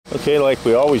Okay, like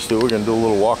we always do, we're going to do a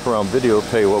little walk around video,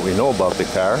 tell you what we know about the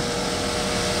car.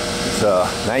 It's a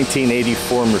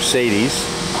 1984 Mercedes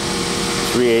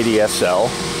 380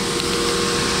 SL.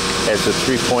 Has a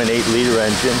 3.8 liter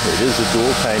engine. It is a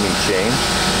dual timing chain.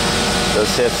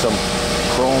 Does have some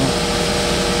chrome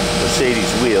Mercedes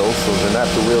wheels. Those are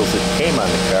not the wheels that came on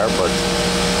the car, but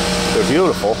they're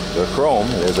beautiful. They're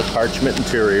chrome. It has a parchment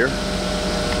interior.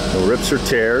 No rips or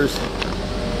tears.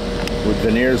 With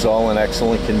veneers all in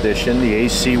excellent condition. The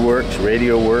AC works,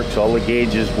 radio works, all the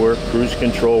gauges work, cruise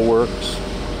control works.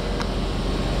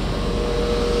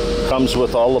 Comes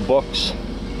with all the books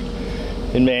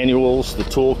and manuals, the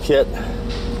tool kit.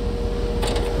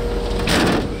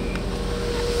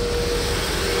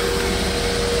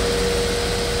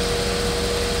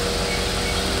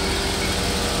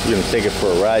 We're going to take it for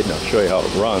a ride and I'll show you how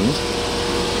it runs.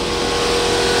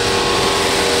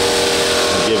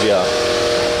 I'll give you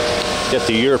get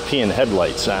the European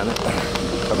headlights on it.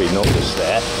 Probably noticed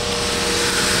that.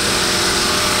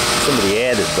 Somebody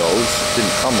added those.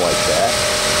 Didn't come like that.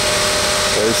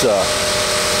 There's a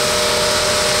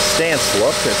stance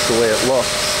look. That's the way it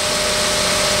looks.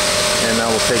 And now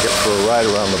we'll take it for a ride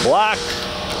around the block.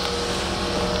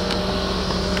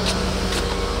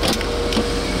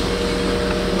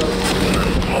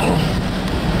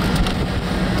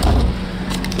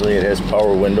 It has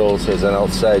power windows, has an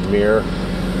outside mirror,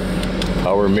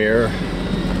 power mirror.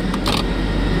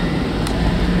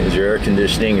 There's your air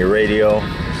conditioning, your radio.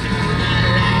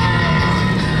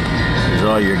 There's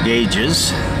all your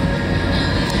gauges.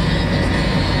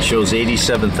 Shows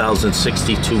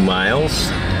 87,062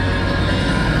 miles.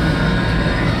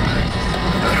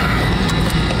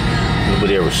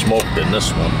 Nobody ever smoked in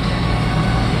this one.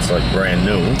 It's like brand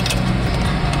new.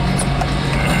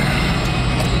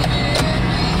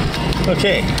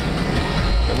 Okay,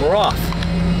 and we're off.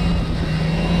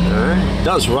 Alright, it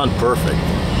does run perfect.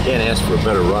 Can't ask for a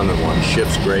better run than one.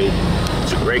 Shifts great.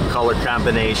 It's a great color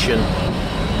combination.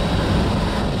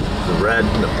 The red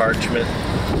and the parchment.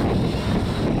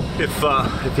 If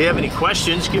you have any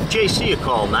questions, give JC a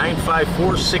call,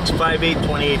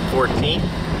 954-658-2814.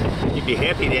 He'd be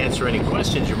happy to answer any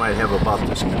questions you might have about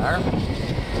this car.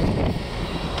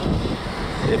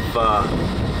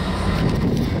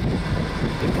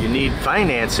 If you need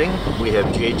financing, we have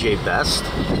JJ Best.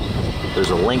 There's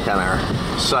a link on our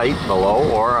site below,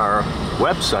 or our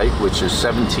website, which is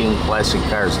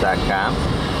 17classiccars.com.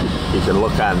 You can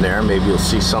look on there. Maybe you'll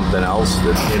see something else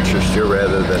that interests you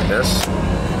rather than this.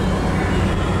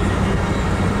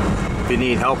 If you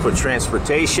need help with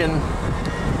transportation,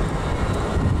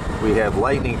 we have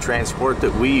Lightning Transport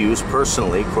that we use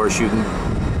personally. Of course, you can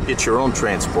get your own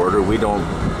transporter. We don't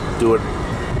do it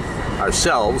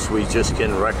ourselves, we just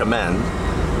can recommend.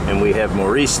 And we have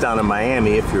Maurice down in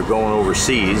Miami if you're going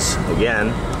overseas.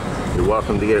 Again, you're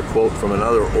welcome to get a quote from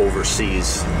another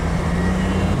overseas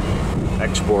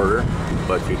exporter,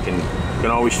 but you can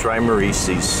always try Maurice.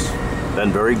 He's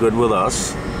been very good with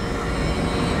us.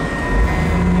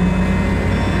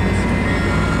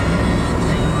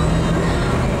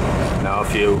 Now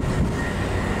if you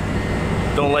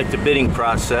don't like the bidding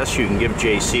process, you can give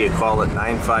JC a call at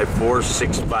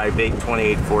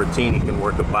 954-658-2814. He can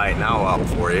work a buy it now out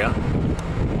for you.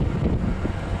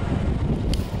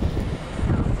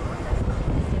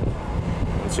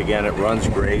 Once again, it runs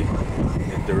great.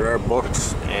 There are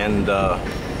books and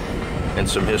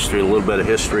some history, a little bit of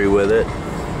history with it,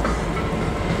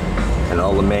 and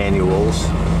all the manuals.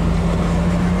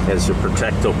 Has the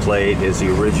Protecto plate, has the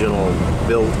original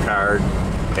build card,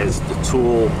 has the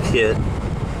tool kit,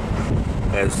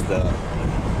 has the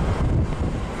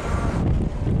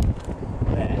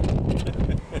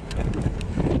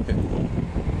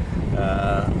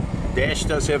dash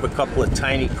does have a couple of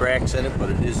tiny cracks in it, but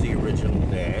it is the original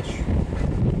dash.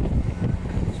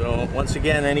 So once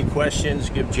again, any questions,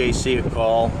 give JC a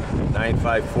call,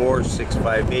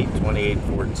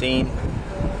 954-658-2814.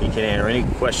 He can answer any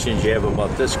questions you have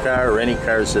about this car or any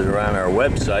cars that are on our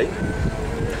website,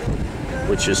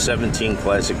 which is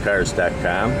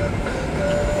 17classiccars.com.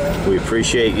 We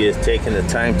appreciate you taking the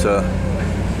time to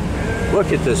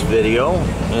look at this video,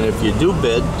 and if you do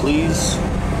bid, please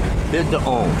bid to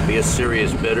own. Be a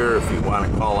serious bidder. If you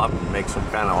want to call up and make some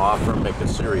kind of offer, make a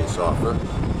serious offer.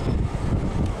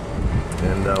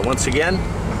 And once again,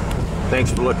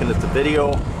 thanks for looking at the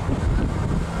video.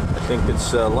 I think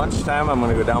it's lunchtime. I'm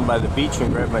going to go down by the beach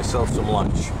and grab myself some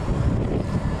lunch.